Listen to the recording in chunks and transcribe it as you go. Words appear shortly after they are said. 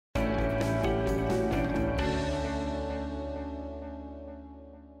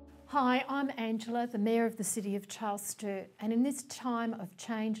Hi, I'm Angela, the Mayor of the City of Charles Sturt, and in this time of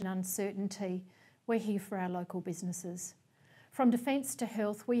change and uncertainty, we're here for our local businesses. From defence to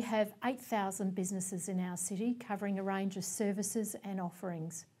health, we have 8,000 businesses in our city covering a range of services and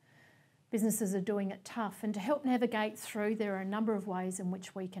offerings. Businesses are doing it tough, and to help navigate through, there are a number of ways in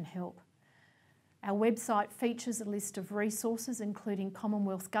which we can help. Our website features a list of resources including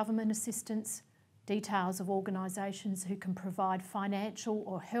Commonwealth Government assistance, details of organisations who can provide financial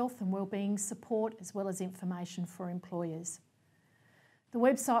or health and wellbeing support, as well as information for employers. The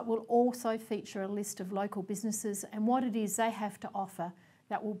website will also feature a list of local businesses and what it is they have to offer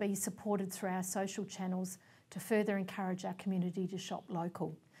that will be supported through our social channels to further encourage our community to shop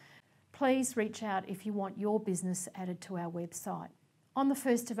local. Please reach out if you want your business added to our website. On the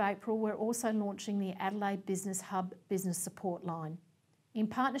 1st of April, we're also launching the Adelaide Business Hub Business Support Line. In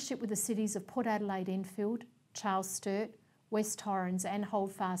partnership with the cities of Port Adelaide Enfield, Charles Sturt, West Torrens and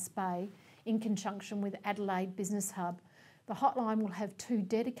Holdfast Bay, in conjunction with Adelaide Business Hub, the hotline will have 2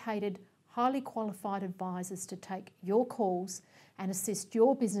 dedicated, highly qualified advisors to take your calls and assist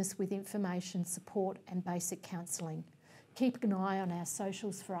your business with information, support and basic counselling. Keep an eye on our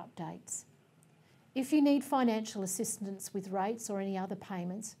socials for updates. If you need financial assistance with rates or any other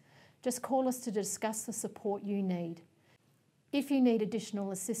payments, just call us to discuss the support you need. If you need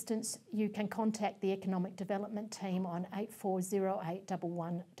additional assistance, you can contact the Economic Development Team on 8408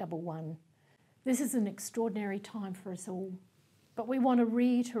 1111. This is an extraordinary time for us all, but we want to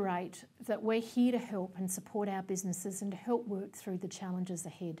reiterate that we're here to help and support our businesses and to help work through the challenges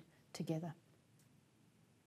ahead together.